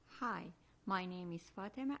Hi, my name is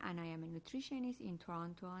Fatima and I am a nutritionist in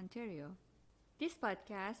Toronto, Ontario. This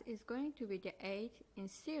podcast is going to be the 8th in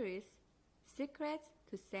series Secrets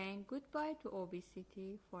to Saying Goodbye to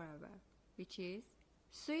Obesity Forever, which is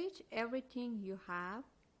switch everything you have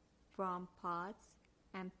from pots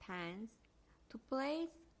and pans to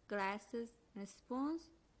plates, glasses and spoons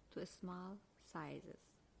to small sizes.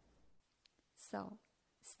 So,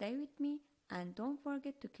 stay with me and don't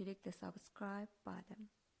forget to click the subscribe button.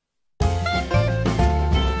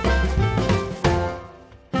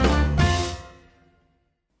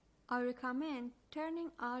 I recommend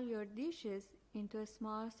turning all your dishes into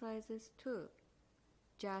small sizes too.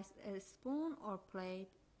 Just a spoon or plate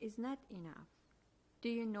is not enough. Do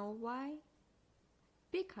you know why?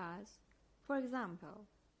 Because, for example,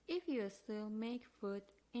 if you still make food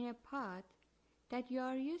in a pot that you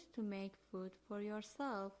are used to make food for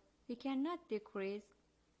yourself, you cannot decrease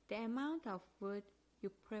the amount of food you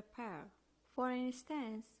prepare. For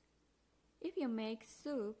instance, if you make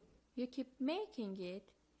soup, you keep making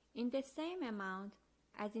it in the same amount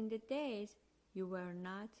as in the days you were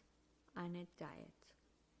not on a diet.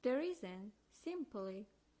 The reason, simply,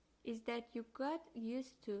 is that you got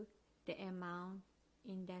used to the amount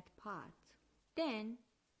in that pot. Then,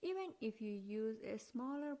 even if you use a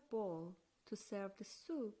smaller bowl to serve the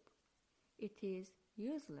soup, it is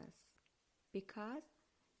useless because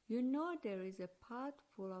you know there is a pot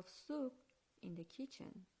full of soup in the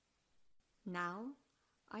kitchen. Now,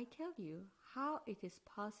 I tell you how it is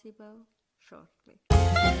possible shortly.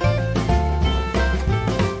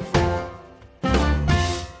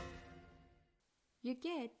 You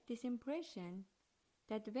get this impression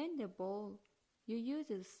that when the bowl you use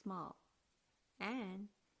is small and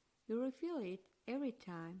you refill it every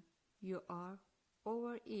time you are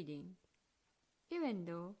overeating, even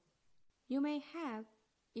though you may have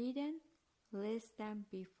eaten less than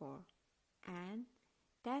before, and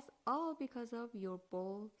that's all because of your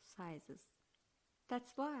bowl sizes.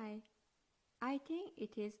 That's why I think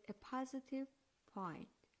it is a positive point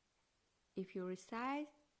if you resize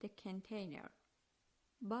the container.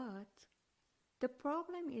 But the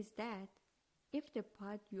problem is that if the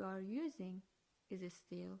pot you are using is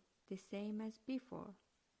still the same as before,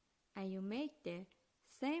 and you make the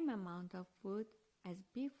same amount of food as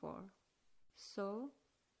before, so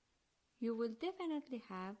you will definitely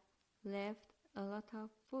have left a lot of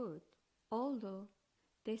food. Although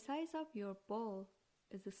the size of your bowl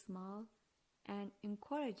is small and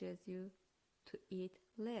encourages you to eat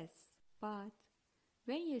less. But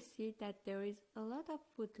when you see that there is a lot of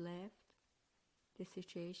food left, the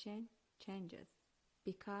situation changes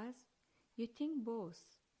because you think both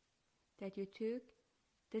that you took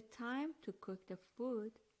the time to cook the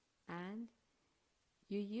food and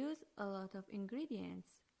you use a lot of ingredients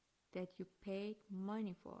that you paid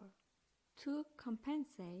money for. To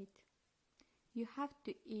compensate, you have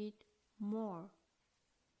to eat more,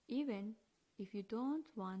 even if you don't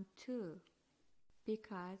want to,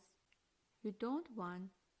 because you don't want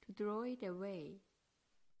to throw it away.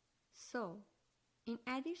 So, in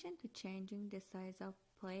addition to changing the size of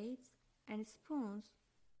plates and spoons,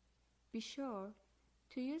 be sure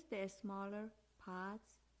to use the smaller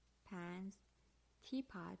pots, pans,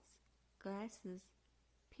 teapots, glasses,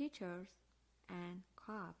 pitchers, and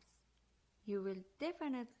cups. You will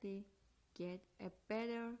definitely get a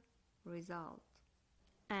better result.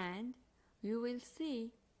 And you will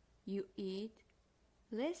see you eat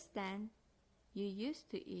less than you used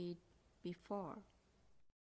to eat before.